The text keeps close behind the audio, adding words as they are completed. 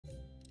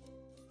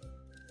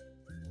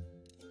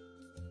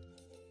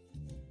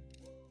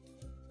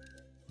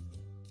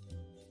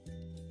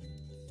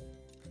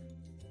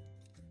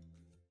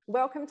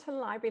Welcome to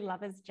Library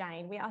Lovers,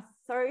 Jane. We are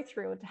so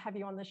thrilled to have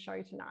you on the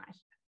show tonight.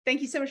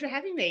 Thank you so much for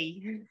having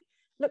me.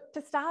 Look,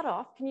 to start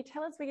off, can you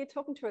tell us where you're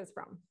talking to us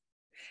from?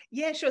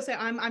 Yeah, sure. So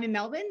I'm in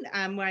Melbourne,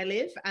 where I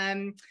live.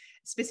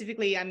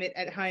 Specifically, I'm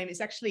at home. It's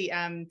actually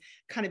kind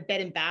of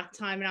bed and bath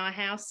time in our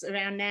house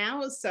around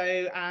now.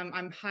 So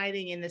I'm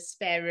hiding in the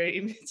spare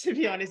room. To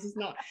be honest, it's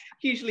not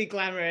hugely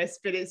glamorous,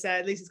 but it's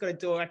at least it's got a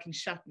door I can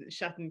shut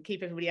and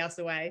keep everybody else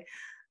away.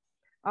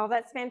 Oh,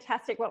 that's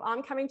fantastic. Well,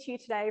 I'm coming to you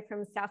today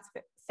from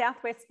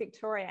Southwest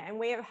Victoria, and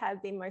we have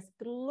had the most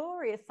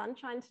glorious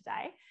sunshine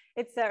today.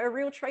 It's a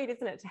real treat,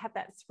 isn't it, to have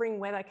that spring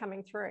weather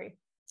coming through?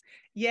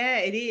 Yeah,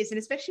 it is, and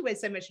especially where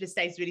so much of the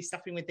state's really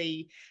suffering with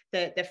the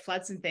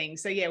floods and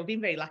things. So yeah, we've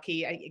been very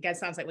lucky. It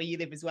sounds like where you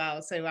live as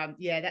well. So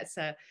yeah, that's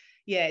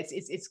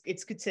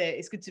it's good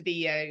to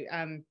be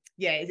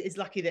it's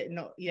lucky that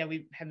not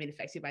we haven't been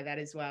affected by that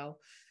as well.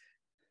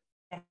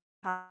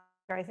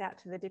 Goes out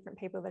to the different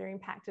people that are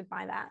impacted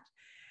by that.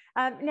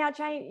 Now,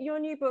 Jane, your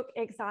new book,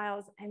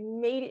 Exiles,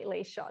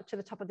 immediately shot to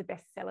the top of the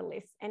bestseller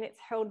list, and it's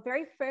held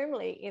very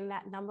firmly in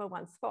that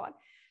 #1 spot.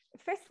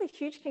 Firstly,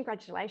 huge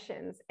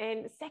congratulations.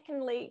 And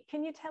secondly,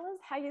 can you tell us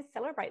how you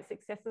celebrate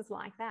successes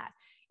like that?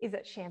 Is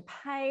it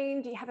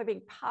champagne? Do you have a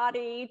big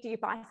party? Do you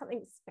buy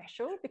something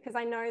special? Because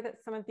I know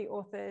that some of the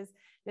authors,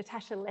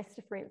 Natasha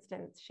Lester, for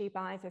instance, she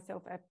buys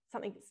herself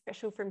something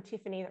special from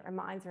Tiffany that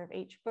reminds her of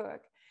each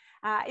book.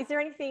 Is there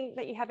anything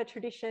that you have a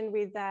tradition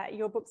with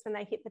your books when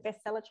they hit the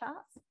bestseller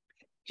charts?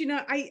 Do you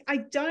know, I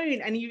don't,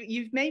 and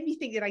you've made me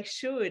think that I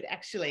should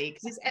actually,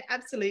 because it's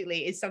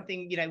absolutely is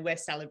something we're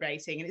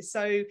celebrating, and it's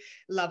so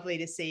lovely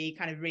to see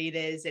kind of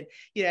readers and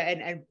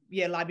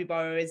library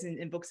borrowers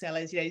and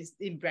booksellers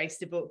embrace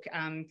the book.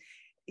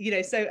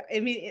 So I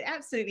mean, it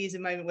absolutely is a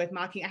moment worth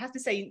marking. I have to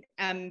say,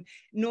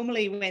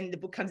 normally when the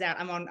book comes out,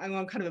 I'm on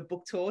kind of a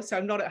book tour, so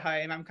I'm not at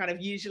home. I'm kind of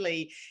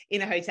usually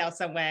in a hotel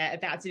somewhere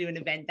about to do an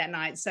event that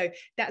night. So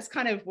that's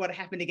kind of what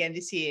happened again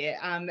this year.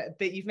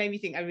 But you've made me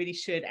think I really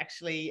should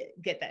actually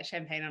get that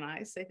champagne on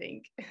ice, I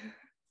think.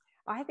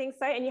 I think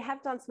so. And you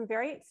have done some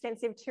very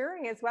extensive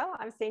touring as well.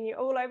 I've seen you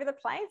all over the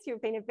place.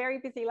 You've been a very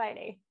busy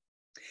lady.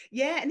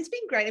 Yeah, and it's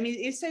been great. I mean,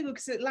 it's so good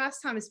because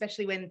last time,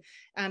 especially when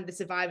the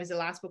Survivors, the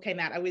last book came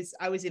out, I was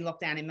in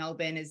lockdown in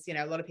Melbourne, as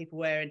a lot of people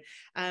were,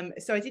 and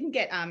so I didn't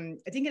get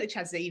a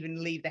chance to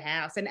even leave the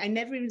house, and I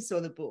never even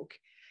saw the book,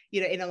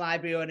 in a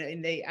library or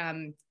in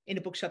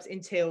the bookshops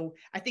until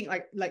I think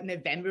like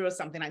November or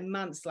something, like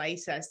months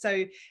later.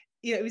 So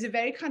it was a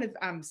very kind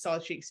of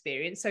solitary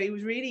experience. So it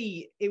was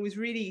really,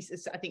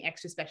 I think,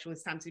 extra special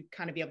this time to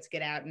kind of be able to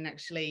get out and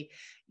actually,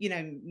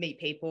 meet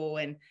people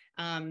and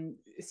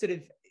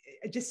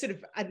I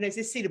don't know,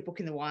 just see the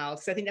book in the wild.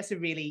 So I think that's a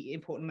really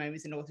important moment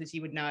as an author.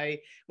 You would know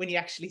when you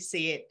actually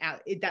see it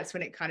out, that's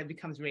when it kind of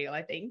becomes real,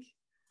 I think.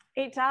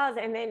 It does.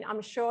 And then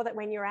I'm sure that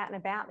when you're out and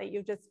about that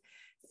you'll just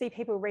see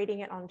people reading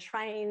it on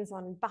trains,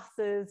 on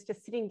buses,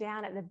 just sitting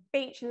down at the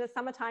beach in the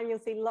summertime. You'll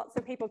see lots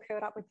of people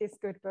curled up with this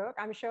good book,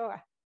 I'm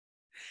sure.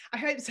 I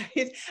hope so.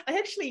 I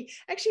actually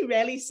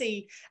rarely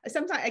see.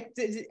 Sometimes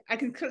I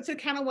can sort of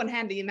count on one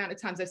hand the amount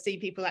of times I've seen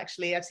people.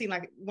 Actually, I've seen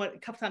like a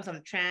couple of times on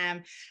the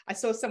tram. I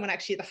saw someone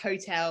actually at the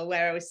hotel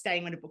where I was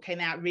staying when the book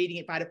came out, reading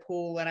it by the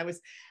pool, and I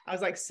was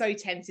like so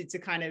tempted to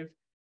kind of.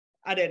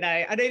 I don't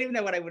know. I don't even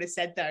know what I would have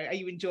said though. Are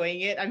you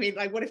enjoying it? I mean,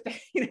 like, what if they,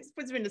 it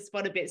puts them in the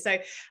spot a bit. So,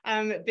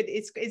 but it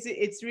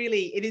is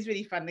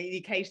really fun. The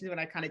occasions when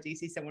I kind of do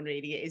see someone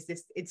reading it is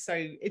just it's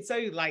so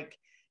like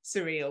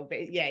surreal.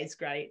 But yeah, it's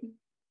great.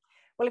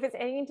 Well, if it's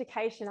any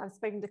indication, I've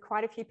spoken to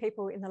quite a few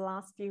people in the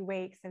last few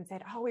weeks and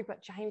said, oh, we've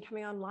got Jane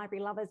coming on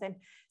Library Lovers. And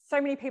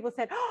so many people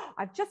said, oh,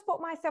 I've just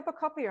bought myself a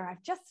copy, or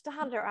I've just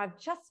started, or I've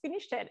just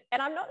finished it.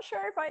 And I'm not sure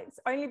if it's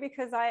only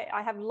because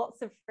I have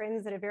lots of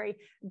friends that are very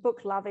book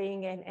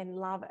loving and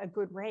love a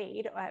good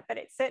read, but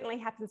it certainly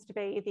happens to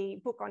be the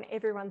book on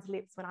everyone's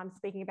lips when I'm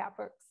speaking about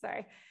books. So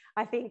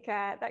I think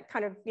that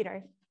kind of,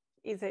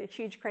 is a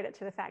huge credit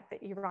to the fact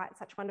that you write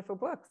such wonderful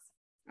books.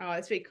 Oh,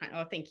 that's really kind.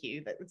 Oh, thank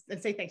you. And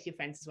say thanks to your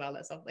friends as well.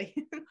 That's lovely.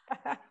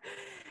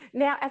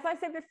 Now, as I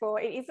said before,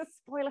 it is a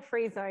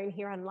spoiler-free zone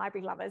here on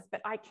Library Lovers,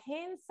 but I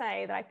can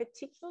say that I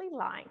particularly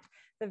liked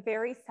the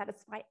very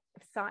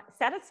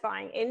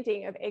satisfying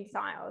ending of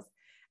Exiles.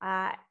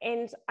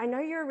 And I know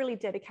you're a really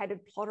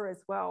dedicated plotter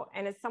as well.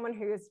 And as someone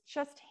who has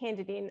just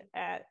handed in,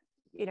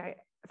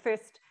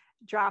 first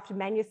draft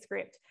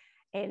manuscript,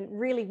 and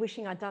really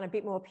wishing I'd done a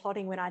bit more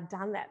plotting when I'd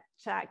done that.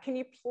 Can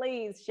you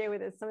please share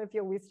with us some of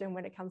your wisdom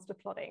when it comes to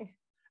plotting?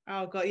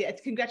 Oh God, yeah!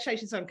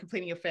 Congratulations on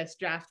completing your first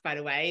draft, by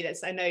the way.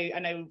 I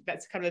know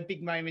that's kind of a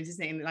big moment,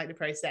 isn't it, in like the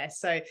process?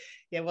 So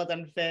yeah, well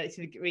done for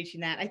reaching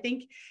that. I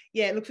think,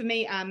 yeah. Look, for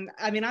me, I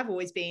mean, I've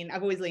always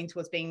leaned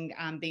towards being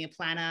a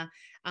planner.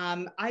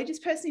 I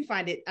just personally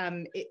find it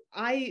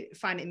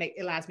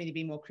allows me to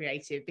be more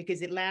creative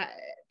because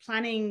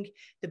planning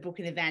the book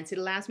in advance, it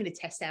allows me to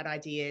test out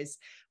ideas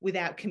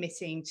without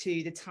committing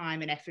to the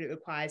time and effort it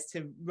requires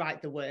to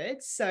write the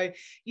words. So,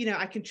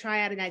 I can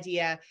try out an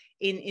idea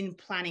in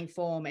planning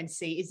form and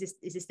see, is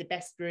this the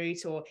best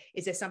route, or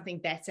is there something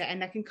better?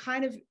 And I can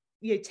kind of,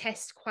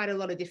 test quite a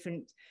lot of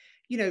different,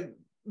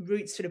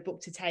 routes for the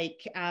book to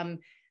take,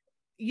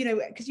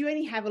 because you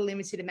only have a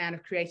limited amount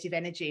of creative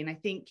energy. And I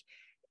think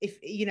if,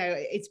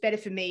 it's better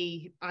for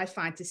me, I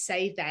find, to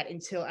save that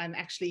until I'm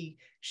actually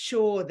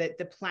sure that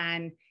the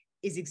plan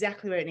is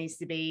exactly where it needs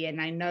to be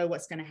and I know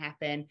what's going to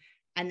happen.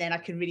 And then I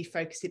can really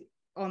focus it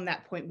on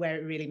that point where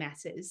it really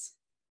matters.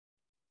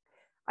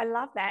 I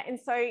love that. And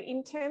so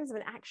in terms of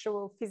an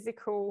actual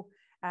physical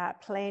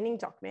planning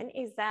document,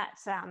 is that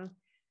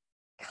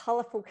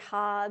colourful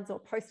cards or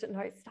post-it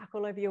notes stuck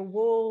all over your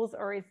walls,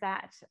 or is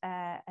that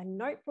a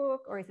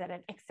notebook, or is that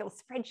an Excel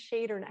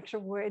spreadsheet or an actual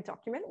Word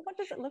document? What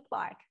does it look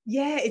like?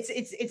 Yeah,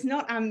 it's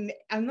not, I'm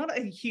not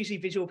a hugely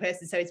visual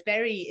person, so it's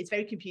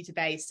very computer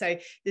based. So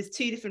there's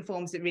two different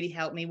forms that really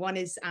help me. One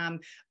is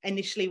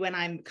initially when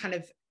I'm kind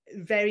of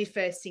very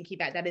first thinking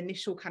about that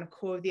initial kind of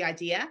core of the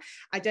idea,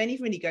 I don't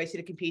even really go to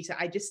the computer.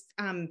 I just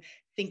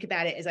think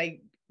about it as I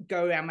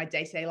go around my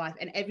day-to-day life,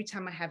 and every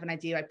time I have an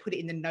idea, I put it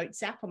in the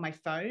notes app on my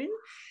phone,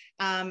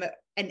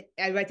 and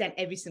I write down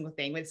every single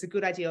thing, whether it's a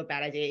good idea or a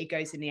bad idea, it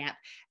goes in the app.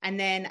 And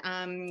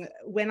then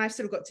when I've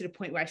sort of got to the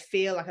point where I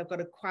feel like I've got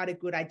quite a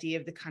good idea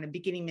of the kind of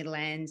beginning, middle,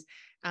 end,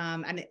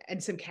 and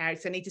some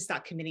characters, I need to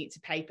start committing it to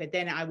paper,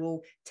 then I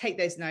will take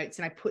those notes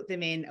and I put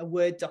them in a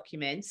Word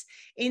document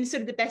in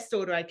sort of the best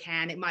order I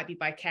can. It might be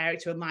by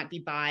character, it might be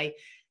by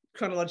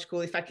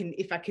chronological, if I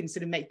can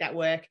sort of make that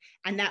work,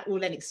 and that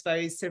will then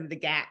expose some of the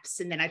gaps,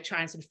 and then I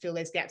try and sort of fill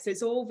those gaps. So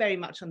it's all very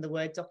much on the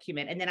Word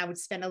document, and then I would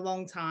spend a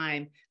long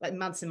time, like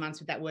months and months,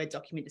 with that Word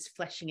document, just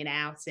fleshing it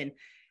out and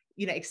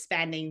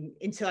expanding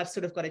until I've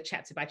sort of got a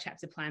chapter by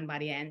chapter plan by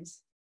the end.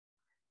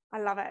 I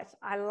love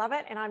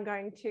it. And I'm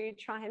going to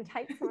try and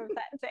take some of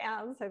that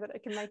down so that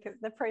it can make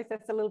the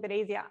process a little bit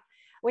easier.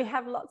 We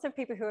have lots of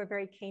people who are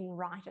very keen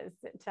writers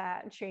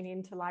that tune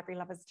into Library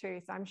Lovers too.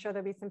 So I'm sure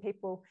there'll be some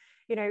people,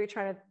 trying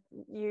to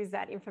use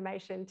that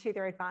information to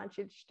their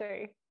advantage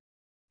too.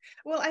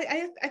 Well,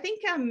 I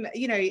think,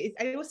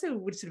 I also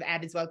would sort of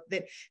add as well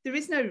that there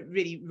is no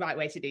really right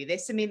way to do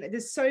this. I mean,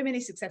 there's so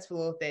many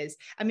successful authors.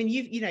 I mean,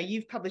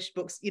 you've published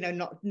books,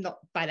 not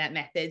by that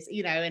method,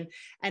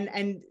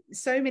 and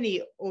so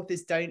many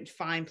authors don't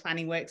find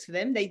planning works for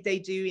them. They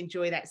do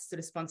enjoy that sort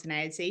of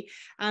spontaneity.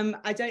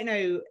 I don't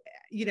know,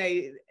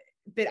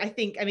 but I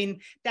think, I mean,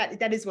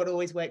 that is what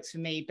always works for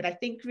me. But I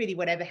think really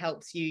whatever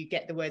helps you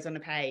get the words on the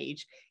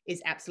page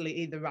is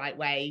absolutely the right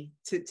way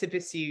to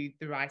pursue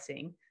the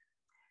writing.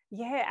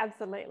 Yeah,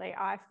 absolutely.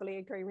 I fully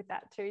agree with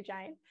that too,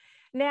 Jane.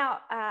 Now,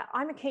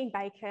 I'm a keen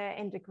baker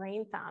and a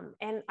green thumb,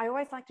 and I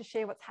always like to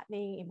share what's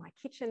happening in my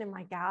kitchen and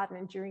my garden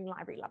and during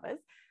Library Lovers.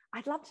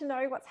 I'd love to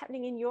know what's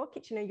happening in your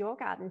kitchen or your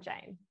garden,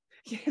 Jane.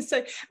 Yeah,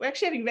 so we're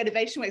actually having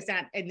renovation works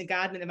down in the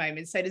garden at the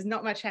moment, so there's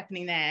not much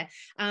happening there.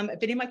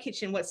 But in my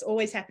kitchen, what's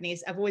always happening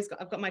is I've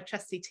got my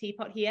trusty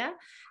teapot here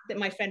that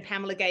my friend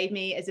Pamela gave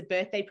me as a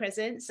birthday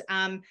present,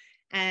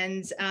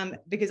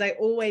 because I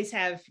always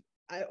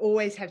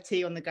have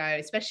tea on the go,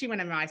 especially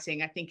when I'm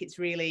writing. I think it's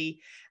really,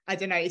 I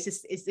don't know, I sort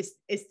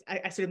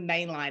of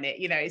mainline it,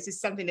 it's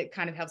just something that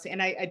kind of helps me.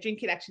 And I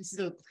drink it, actually, it's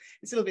a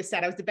little bit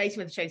sad. I was debating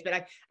with the shows,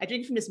 but I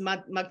drink from this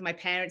mug my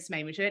parents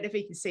made, which I don't know if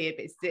you can see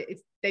it, but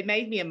they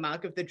made me a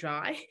mug of the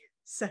dry.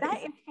 So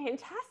that is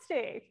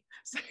fantastic.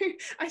 So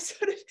I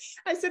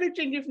sort of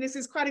drink it from this.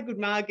 It's quite a good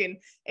mug, and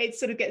it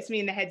sort of gets me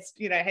in the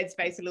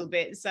headspace a little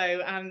bit.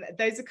 So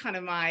those are kind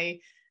of my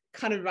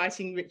kind of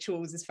writing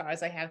rituals as far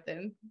as I have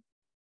them.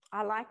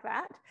 I like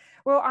that.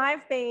 Well,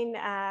 I've been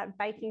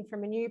baking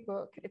from a new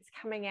book. It's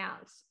coming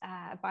out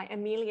by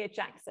Amelia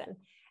Jackson,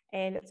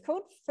 and it's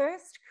called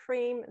First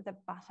Cream the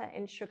Butter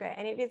and Sugar.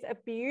 And it is a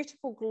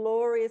beautiful,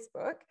 glorious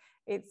book.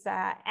 It's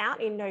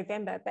out in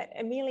November, but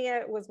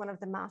Amelia was one of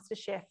the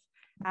MasterChef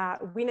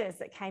winners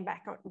that came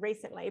back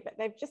recently, but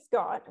they've just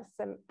got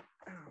some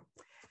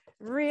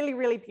really,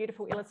 really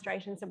beautiful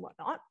illustrations and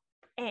whatnot.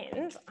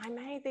 And I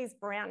made these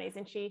brownies,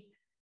 and she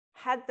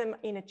had them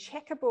in a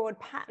checkerboard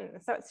pattern.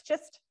 So it's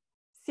just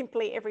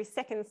simply every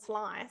second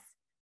slice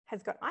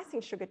has got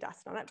icing sugar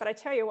dust on it. But I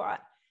tell you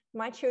what,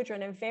 my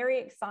children are very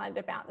excited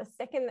about the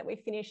second that we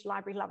finish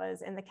Library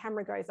Lovers and the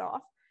camera goes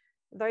off,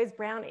 those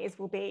brownies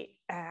will be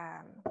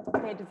their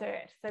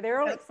dessert. So they're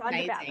all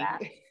excited about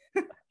that.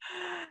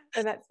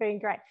 And that's been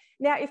great.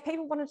 Now, if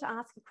people wanted to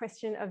ask a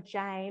question of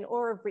Jane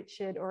or of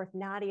Richard or of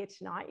Nadia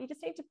tonight, you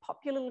just need to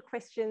pop your little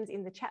questions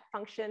in the chat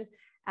function.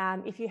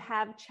 If you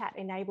have chat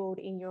enabled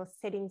in your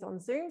settings on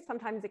Zoom,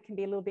 sometimes it can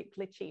be a little bit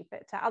glitchy,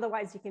 but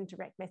otherwise you can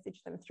direct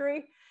message them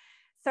through.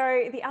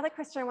 So the other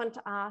question I wanted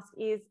to ask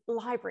is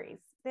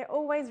libraries. They're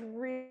always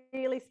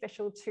really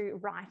special to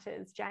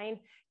writers. Jane,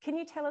 can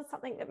you tell us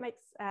something that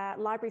makes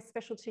libraries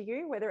special to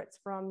you, whether it's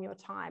from your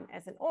time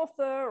as an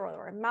author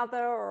or a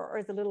mother or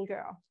as a little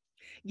girl?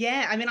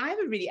 Yeah, I mean, I have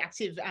a really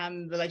active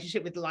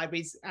relationship with the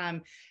libraries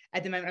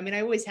at the moment. I mean,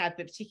 I always have,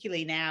 but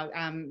particularly now,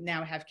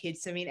 now I have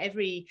kids. So, I mean, I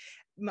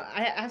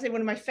have to say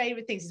one of my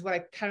favorite things is what I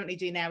currently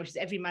do now, which is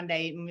every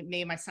Monday,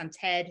 me and my son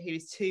Ted, who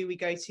is 2, we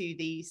go to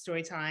the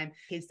story time.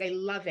 Kids, they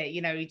love it.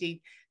 You know, we do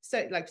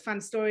so like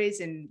fun stories,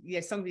 and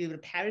some people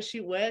do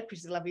parachute work, which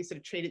is a lovely sort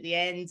of treat at the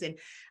end.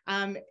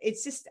 And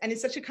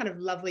it's such a kind of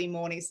lovely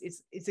morning.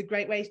 It's a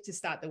great way to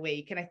start the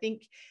week. And I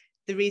think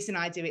the reason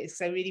I do it is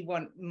because I really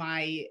want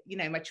my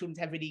children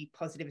to have really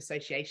positive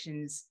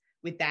associations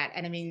with that.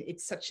 And I mean,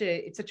 it's such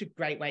a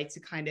great way to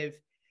kind of,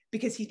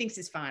 because he thinks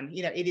it's fun,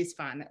 it is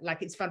fun.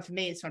 Like, it's fun for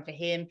me, it's fun for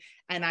him.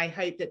 And I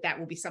hope that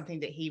will be something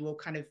that he will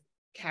kind of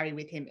carry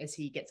with him as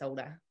he gets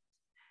older.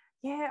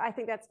 Yeah, I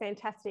think that's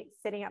fantastic,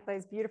 setting up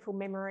those beautiful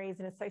memories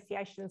and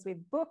associations with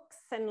books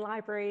and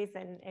libraries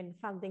and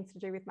fun things to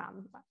do with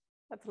mum.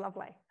 That's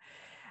lovely.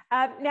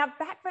 Now,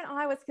 back when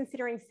I was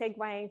considering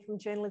segueing from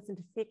journalism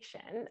to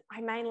fiction,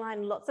 I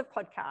mainlined lots of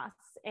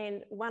podcasts,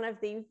 and one of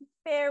the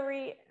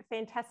very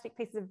fantastic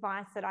pieces of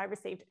advice that I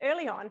received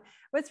early on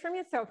was from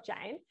yourself,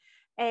 Jane.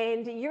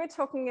 And you were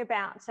talking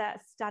about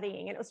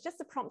studying, and it was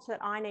just a prompt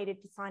that I needed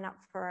to sign up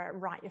for a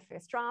Write Your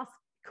First Draft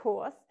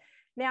course.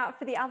 Now,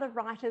 for the other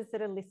writers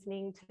that are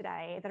listening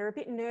today that are a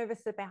bit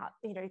nervous about,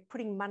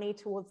 putting money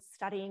towards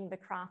studying the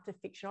craft of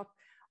fiction,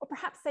 or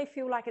perhaps they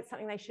feel like it's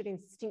something they should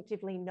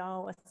instinctively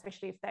know,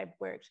 especially if they've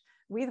worked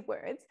with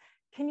words,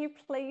 can you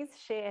please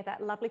share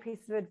that lovely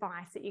piece of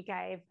advice that you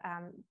gave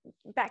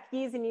back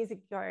years and years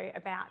ago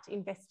about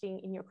investing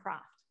in your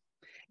craft?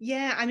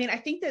 Yeah, I mean, I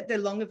think that the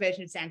longer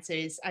version of this answer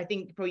is, I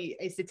think probably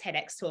is the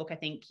TEDx talk I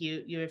think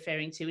you're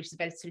referring to, which is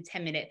about a sort of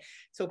 10-minute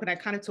talk. And I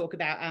kind of talk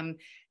about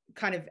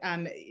sort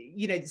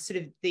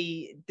of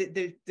the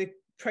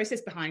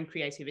process behind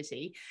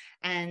creativity,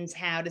 and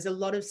how there's a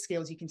lot of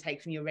skills you can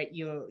take from your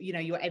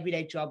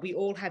everyday job. We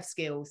all have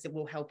skills that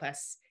will help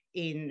us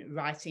in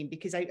writing,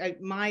 because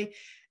my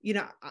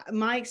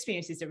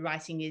experience is that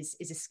writing is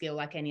a skill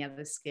like any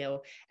other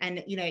skill.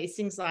 And it's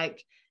things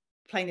like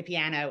playing the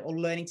piano or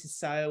learning to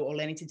sew or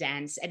learning to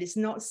dance, and it's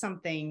not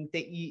something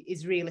that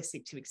is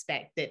realistic to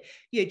expect that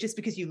just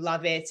because you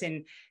love it,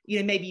 and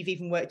maybe you've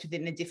even worked with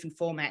it in a different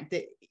format,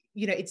 that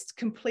it's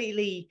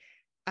completely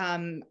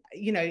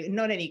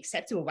not only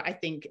acceptable, but I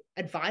think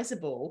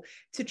advisable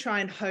to try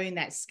and hone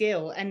that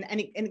skill and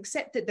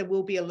accept that there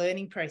will be a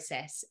learning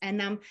process.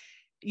 And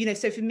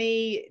so for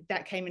me,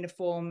 that came in a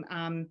form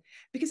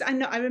because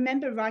I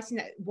remember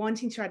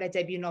wanting to write a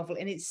debut novel,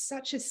 and it's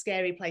such a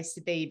scary place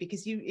to be,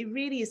 because it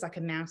really is like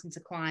a mountain to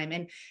climb,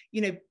 and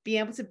being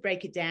able to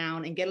break it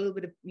down and get a little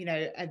bit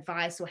of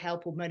advice or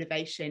help or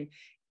motivation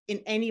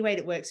in any way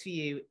that works for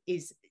you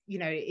is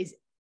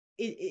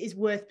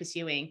worth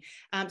pursuing.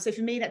 So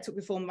for me, that took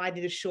the form. I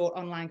did a short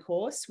online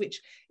course,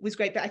 which was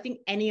great, but I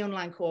think any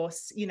online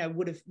course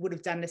would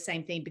have done the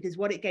same thing, because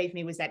what it gave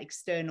me was that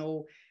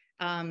external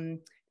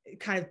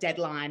kind of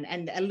deadline,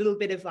 and a little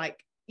bit of like,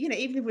 even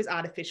if it was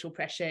artificial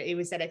pressure, it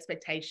was that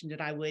expectation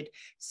that I would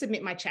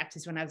submit my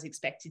chapters when I was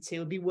expected to,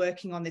 and be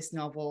working on this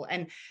novel.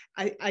 And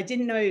I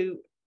didn't know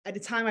at the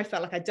time. I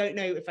felt like, I don't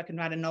know if I can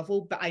write a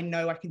novel, but I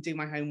know I can do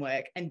my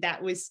homework. And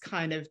that was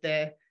kind of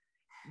the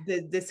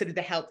sort of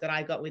the help that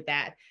I got with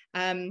that.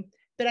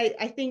 But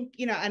I think,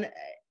 and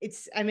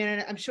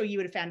I'm sure you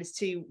would have found this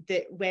too,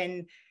 that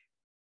when,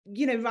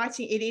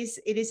 writing, it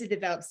is a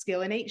developed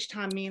skill. And each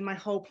time, me and my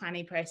whole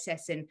planning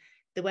process and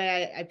the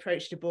way I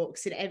approach the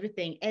books and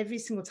everything, every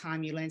single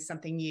time you learn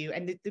something new.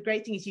 And the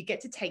great thing is you get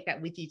to take that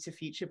with you to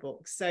future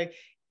books. So,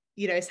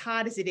 as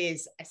hard as it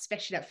is,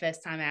 especially that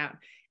first time out,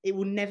 it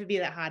will never be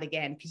that hard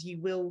again, because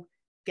you will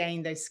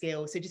gain those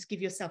skills. So just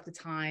give yourself the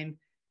time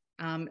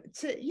to,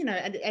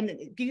 and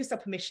give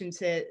yourself permission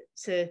to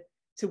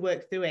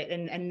work through it,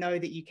 and know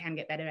that you can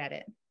get better at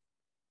it.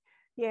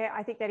 Yeah,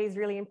 I think that is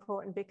really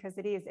important, because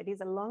it is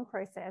a long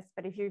process,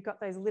 but if you've got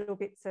those little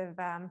bits of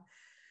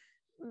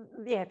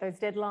those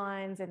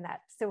deadlines and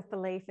that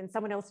self-belief, and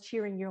someone else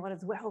cheering you on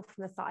as well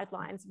from the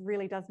sidelines,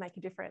 really does make a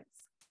difference.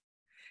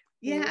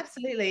 Yeah,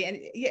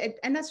 absolutely.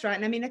 And that's right.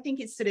 And I mean, I think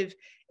it's sort of,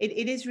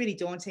 it is really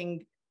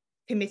daunting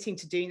committing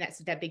to doing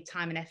that big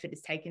time and effort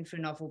is taken for a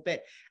novel.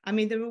 But I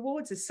mean, the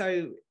rewards are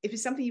so, if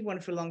it's something you've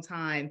wanted for a long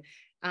time,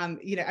 I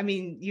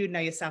mean, you know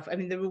yourself, I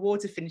mean, the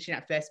rewards of finishing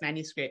that first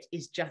manuscript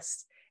is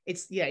just,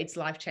 it's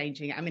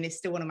life-changing. I mean, it's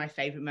still one of my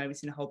favorite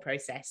moments in the whole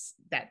process,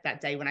 that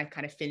day when I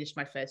kind of finished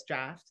my first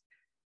draft.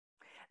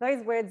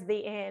 Those words,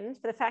 the end,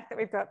 for the fact that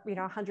we've got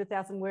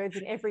 100,000 words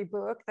in every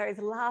book, those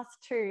last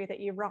 2 that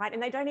you write,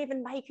 and they don't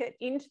even make it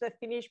into the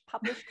finished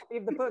published copy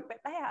of the book, but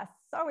they are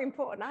so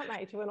important, aren't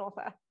they, to an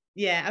author?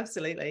 Yeah,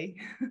 absolutely.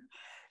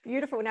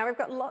 Beautiful. Now we've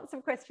got lots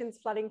of questions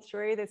flooding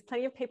through. There's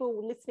plenty of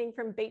people listening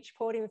from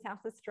Beachport in South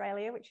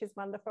Australia, which is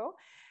wonderful.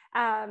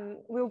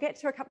 We'll get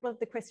to a couple of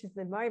the questions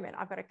in a moment.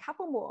 I've got a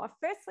couple more.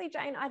 Firstly,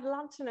 Jane, I'd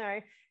love to know,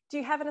 do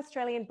you have an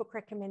Australian book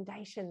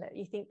recommendation that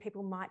you think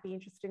people might be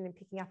interested in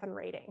picking up and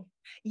reading?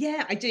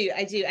 Yeah, I do.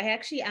 I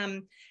actually,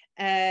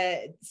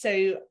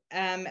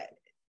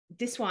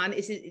 this one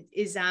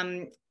is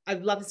I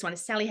love this one.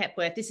 It's Sally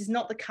Hepworth. This is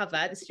not the cover,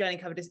 the Australian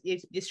cover.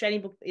 The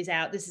Australian book is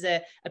out. This is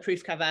a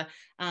proof cover.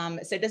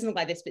 So it doesn't look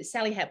like this, but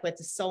Sally Hepworth,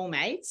 The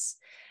Soulmates.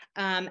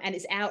 And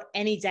it's out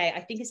any day.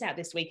 I think it's out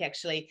this week,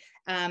 actually.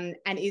 And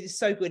it is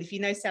so good. If you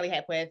know Sally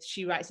Hepworth,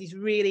 she writes these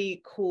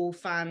really cool,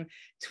 fun,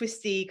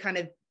 twisty kind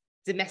of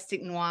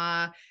domestic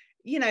noir,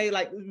 you know,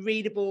 like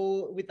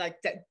readable with like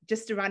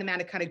just the right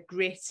amount of kind of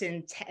grit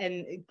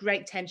and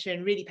great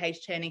tension, really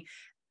page turning.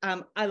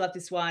 I love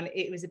this one.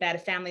 It was about a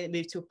family that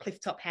moved to a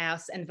clifftop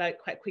house, and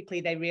quite quickly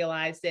they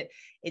realized that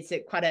it's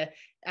quite a,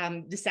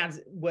 this sounds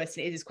worse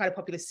than it is, it's quite a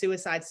popular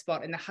suicide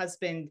spot, and the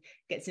husband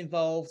gets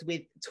involved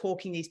with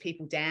talking these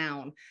people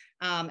down,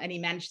 and he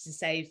manages to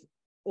save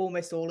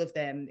almost all of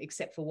them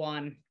except for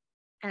one.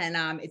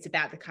 And it's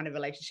about the kind of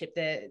relationship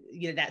that,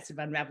 you know, that sort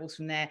of unravels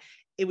from there.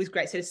 It was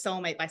great. So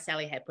Soulmate by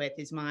Sally Hepworth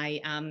is my,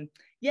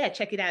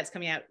 check it out. It's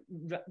coming out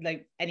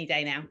like any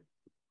day now.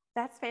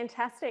 That's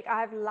fantastic.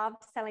 I've loved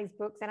Sally's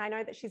books, and I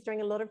know that she's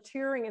doing a lot of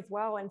touring as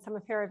well, and some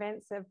of her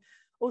events have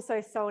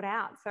also sold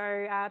out.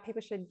 So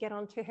people should get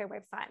onto her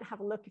website and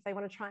have a look if they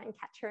want to try and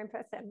catch her in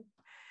person.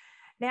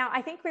 Now,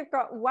 I think we've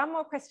got one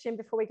more question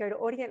before we go to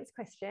audience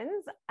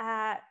questions.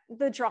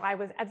 The Dry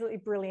was absolutely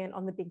brilliant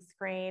on the big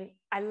screen.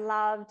 I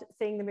loved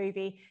seeing the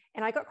movie,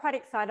 and I got quite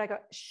excited. I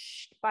got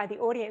shh by the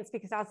audience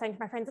because I was saying to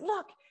my friends,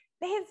 look,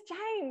 there's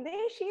Jane.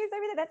 There she is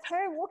over there. That's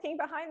her walking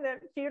behind the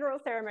funeral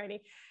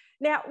ceremony.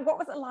 Now, what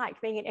was it like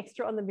being an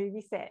extra on the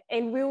movie set?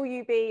 And will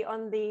you be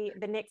on the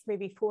next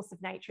movie, Force of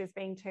Nature, is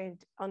being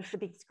turned onto the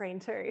big screen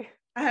too?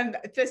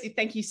 Firstly,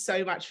 thank you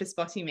so much for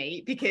spotting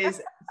me, because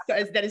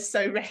that is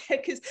so rare.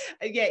 Because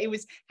it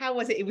was, how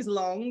was it? It was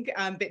long,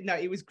 but no,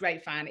 it was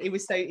great fun. It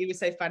was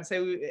so fun.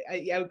 So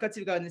I got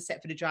to go on the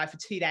set for The Drive for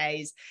 2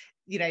 days.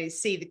 You know,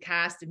 see the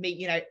cast and meet,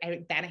 you know,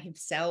 Eric Bana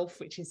himself,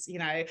 which is, you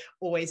know,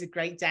 always a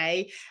great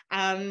day.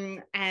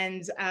 And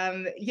then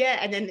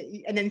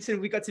sort of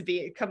we got to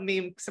be, me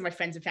and some of my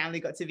friends and family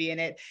got to be in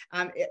it.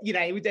 You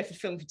know, we were there for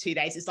film for 2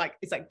 days. It's like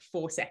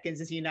 4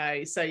 seconds, as you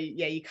know. So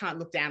yeah, you can't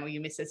look down or you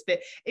miss us.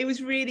 But it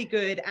was really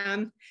good.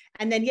 And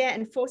then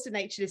and Force of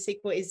Nature, the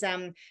sequel, is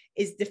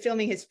the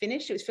filming has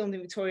finished. It was filmed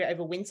in Victoria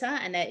over winter,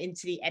 and they're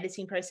into the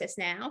editing process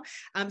now.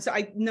 So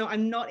I'm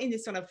not in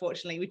this one,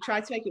 unfortunately. We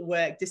tried to make it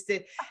work. Just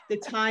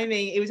the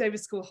timing, it was over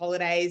school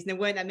holidays, and there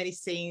weren't that many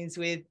scenes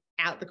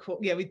without the core,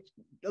 with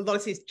a lot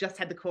of scenes just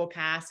had the core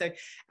cast. So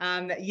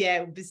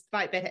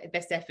despite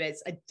best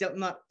efforts, I'm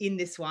not in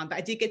this one, but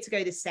I did get to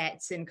go to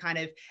sets and kind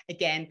of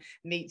again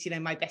meet, you know,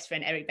 my best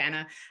friend Eric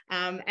Bana,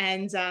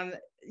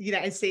 you know,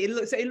 and see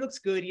it looks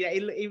good.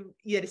 You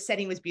know, the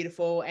setting was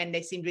beautiful, and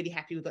they seemed really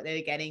happy with what they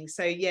were getting.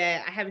 So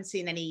yeah, I haven't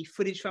seen any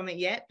footage from it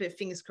yet, but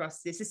fingers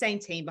crossed. It's the same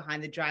team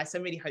behind The Drive, so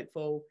I'm really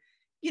hopeful.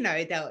 You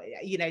know,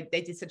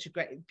 they did such a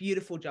great,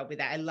 beautiful job with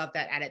that. I love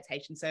that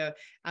adaptation. So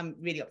I'm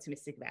really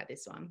optimistic about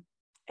this one.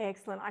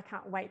 Excellent. I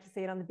can't wait to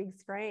see it on the big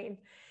screen.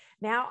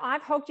 Now,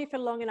 I've hogged you for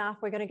long enough.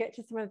 We're going to get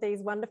to some of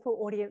these wonderful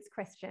audience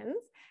questions.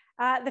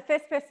 The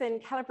first person,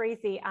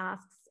 Calabrese,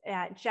 asks,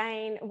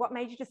 Jane, what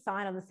made you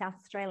decide on the South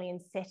Australian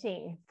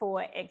setting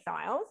for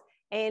Exiles?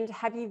 And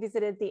have you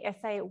visited the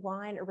SA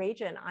wine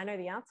region? I know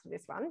the answer to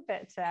this one,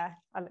 but I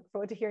look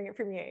forward to hearing it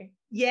from you.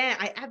 Yeah,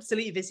 I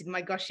absolutely visited.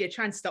 My gosh, yeah,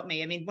 try and stop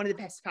me. I mean, one of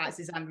the best parts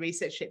is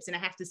research trips, and I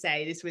have to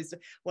say this was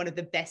one of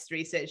the best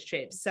research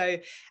trips. So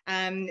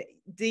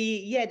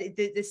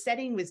the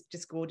setting was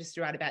just gorgeous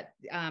to write about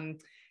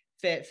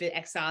for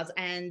Exiles,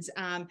 and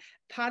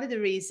part of the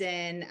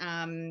reason.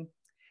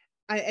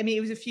 I mean,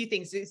 it was a few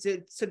things. So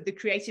sort of the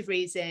creative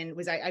reason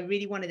was I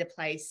really wanted a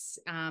place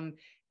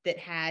that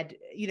had,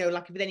 you know,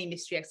 like with any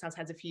mystery, Exiles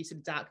has a few sort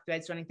of dark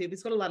threads running through, but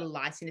it's got a lot of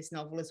light in this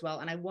novel as well.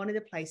 And I wanted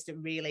a place that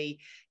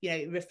really, you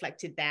know,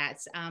 reflected that.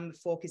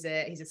 Falk he's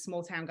a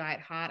small town guy at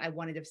heart. I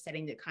wanted a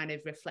setting that kind of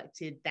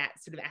reflected that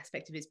sort of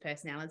aspect of his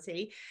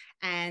personality.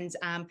 And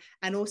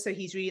also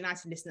he's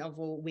reunited in this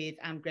novel with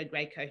Greg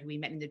Grayco, who we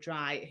met in The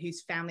Dry,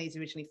 whose family is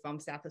originally from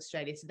South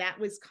Australia. So that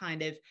was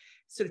kind of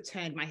sort of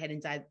turned my head in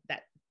that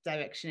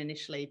direction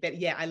initially. But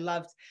yeah, I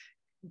loved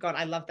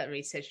that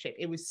research trip.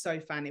 It was so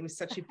fun. It was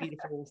such a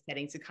beautiful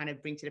setting to kind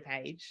of bring to the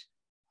page.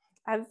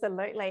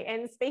 Absolutely.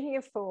 And speaking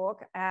of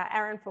Falk,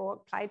 Aaron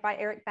Falk, played by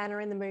Eric Bana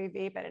in the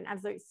movie, but an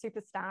absolute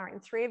superstar in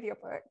 3 of your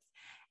books.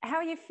 How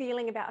are you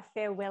feeling about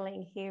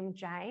farewelling him,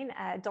 Jane?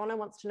 Donna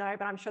wants to know,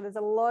 but I'm sure there's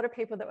a lot of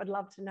people that would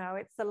love to know.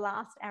 It's the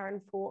last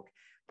Aaron Falk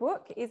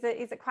book. Is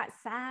it quite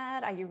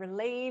sad? Are you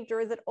relieved,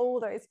 or is it all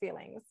those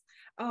feelings?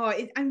 Oh,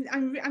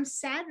 I'm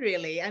sad,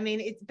 really. I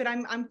mean, but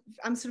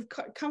I'm sort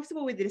of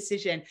comfortable with the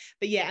decision.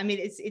 But yeah, I mean,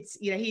 it's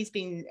you know, he's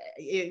been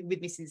with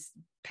me since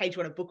page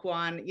 1 of book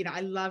 1. You know,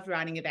 I love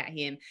writing about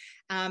him,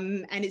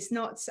 and it's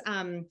not.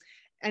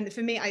 And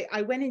for me,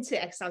 I went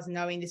into Exiles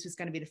knowing this was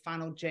going to be the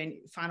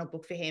final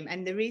book for him.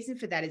 And the reason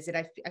for that is that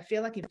I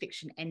feel like in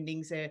fiction,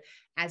 endings are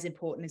as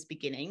important as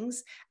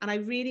beginnings. And I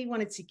really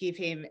wanted to give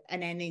him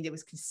an ending that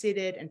was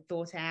considered and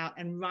thought out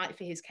and right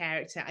for his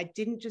character. I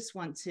didn't just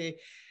want to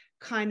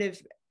kind of,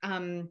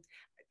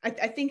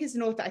 I think as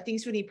an author, I think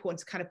it's really important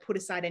to kind of put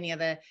aside any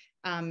other,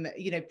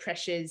 you know,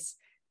 pressures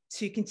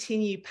to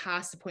continue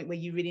past the point where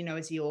you really know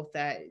as the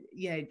author,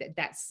 you know,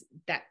 that's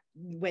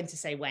when to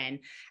say when.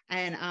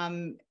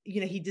 And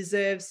you know, he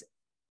deserves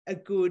a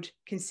good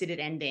considered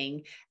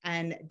ending,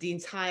 and the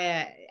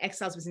entire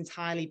Exiles was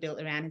entirely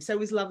built around him. So it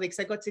was lovely because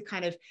I got to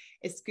kind of,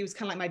 it was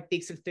kind of like my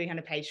big sort of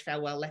 300-page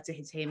farewell letter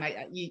to him.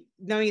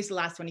 Knowing it's the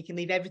last one, you can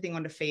leave everything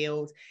on the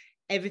field.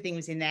 Everything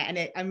was in there,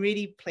 and I'm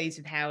really pleased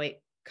with how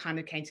it kind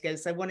of came together.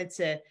 So I wanted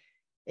to,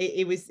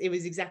 it was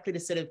exactly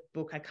the sort of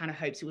book I kind of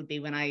hoped it would be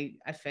when I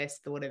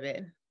first thought of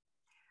it.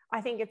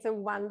 I think it's a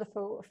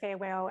wonderful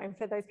farewell, and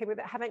for those people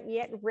that haven't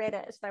yet read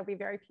it, they'll be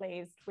very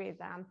pleased with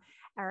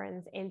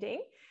Aaron's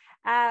ending.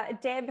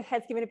 Deb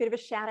has given a bit of a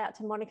shout out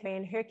to Monica,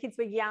 and her kids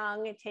were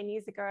young 10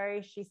 years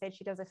ago. She said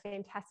she does a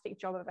fantastic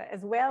job of it,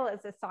 as well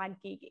as a side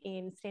gig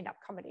in stand-up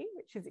comedy,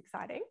 which is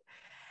exciting.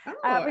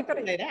 Oh, we've got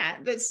to know that.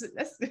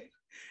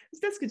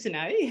 That's good to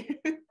know.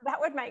 That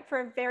would make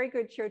for a very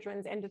good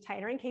children's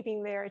entertainer and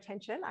keeping their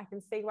attention. I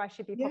can see why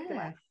she'd be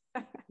popular.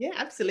 Yeah,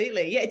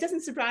 absolutely. Yeah, it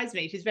doesn't surprise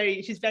me. She's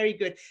very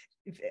good.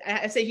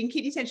 I say, if you can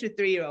keep the attention of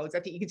 3-year-olds, I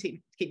think you can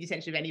keep the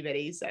attention of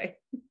anybody. So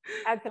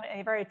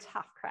absolutely, a very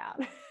tough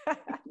crowd.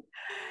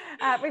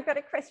 We've got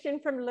a question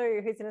from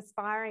Lou, who's an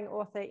aspiring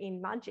author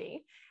in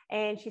Mudgee,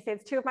 and she says,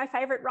 2 of my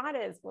favourite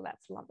writers. Well,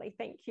 that's lovely.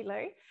 Thank you,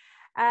 Lou.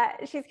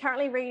 She's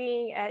currently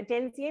reading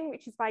Denzian,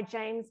 which is by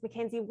James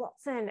Mackenzie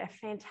Watson, a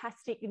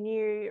fantastic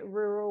new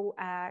rural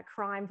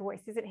crime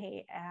voice, isn't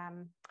he?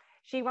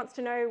 She wants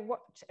to know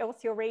what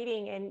else you're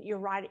reading and your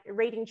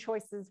reading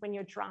choices when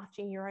you're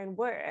drafting your own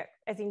work,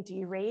 as in, do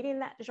you read in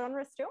that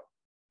genre still?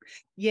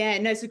 Yeah,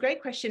 no, it's a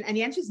great question. And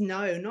the answer is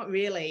no, not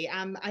really.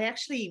 I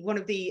actually,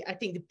 I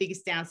think the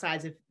biggest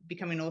downsides of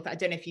becoming an author, I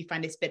don't know if you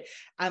find this, but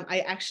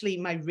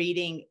my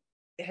reading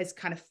has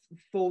kind of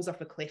falls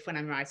off a cliff when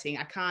I'm writing.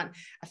 I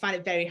find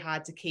it very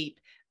hard to keep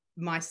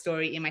my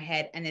story in my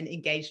head and then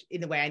engage in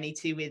the way I need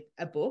to with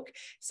a book.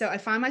 So I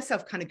find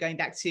myself kind of going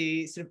back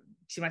to sort of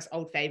to my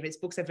old favorites,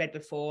 books I've read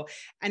before.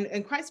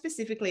 And quite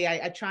specifically,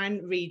 I try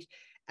and read,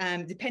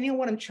 depending on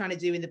what I'm trying to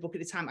do in the book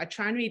at the time, I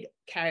try and read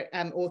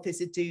authors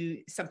that do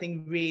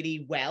something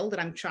really well that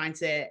I'm trying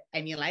to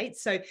emulate.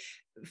 So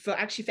for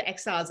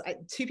Exiles,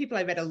 2 people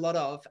I read a lot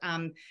of.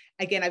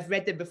 Again, I've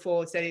read them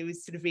before, so it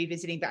was sort of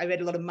revisiting, but I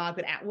read a lot of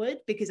Margaret Atwood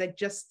because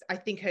I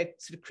think her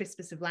sort of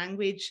crispness of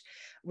language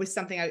was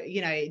something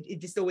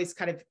it just always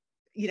kind of,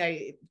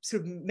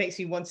 sort of makes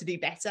me want to do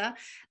better.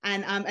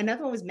 And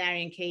another one was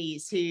Marian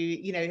Keyes, who,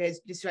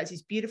 just writes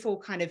these beautiful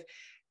kind of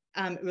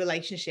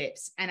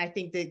relationships. And I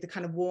think the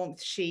kind of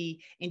warmth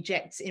she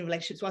injects in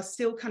relationships while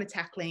still kind of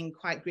tackling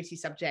quite gritty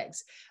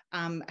subjects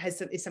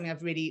is something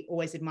I've really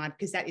always admired,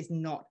 because that is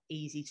not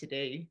easy to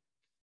do.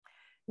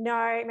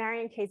 No,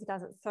 Marian Keyes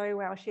does it so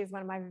well. She is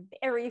one of my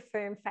very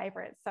firm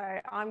favourites. So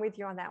I'm with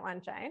you on that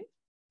one, Jane.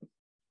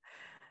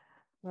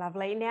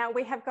 Lovely. Now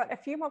we have got a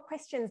few more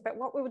questions, but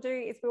what we'll do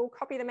is we'll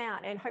copy them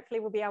out and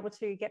hopefully we'll be able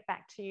to get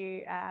back to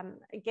you,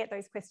 get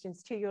those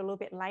questions to you a little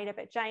bit later.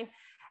 But Jane,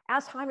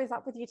 our time is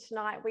up with you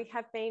tonight. We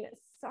have been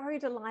so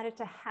delighted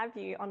to have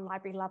you on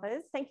Library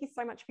Lovers. Thank you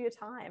so much for your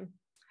time.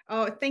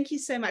 Oh, thank you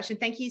so much. And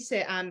thank you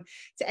to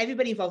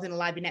everybody involved in the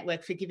Library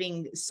Network for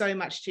giving so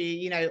much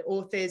to,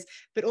 authors,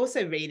 but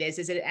also readers.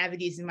 As an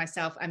avid user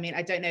myself, I mean,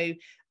 I don't know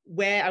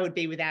where I would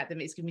be without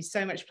them. It's given me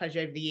so much pleasure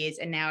over the years,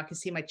 and now I can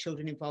see my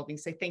children evolving.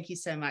 So thank you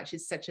so much.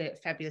 It's such a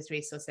fabulous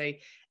resource. So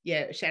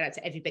yeah, shout out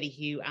to everybody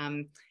who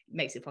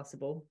makes it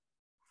possible.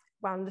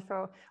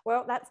 Wonderful.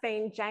 Well, that's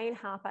been Jane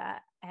Harper.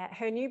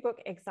 Her new book,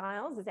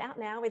 Exiles, is out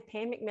now with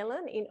Pan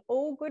Macmillan in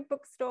all good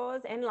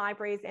bookstores and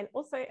libraries, and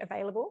also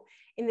available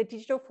in the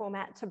digital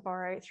format to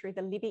borrow through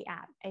the Libby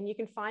app. And you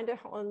can find her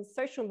on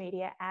social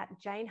media at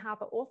Jane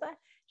Harper Author.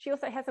 She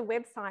also has a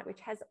website which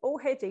has all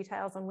her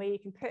details on where you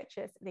can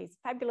purchase these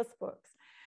fabulous books.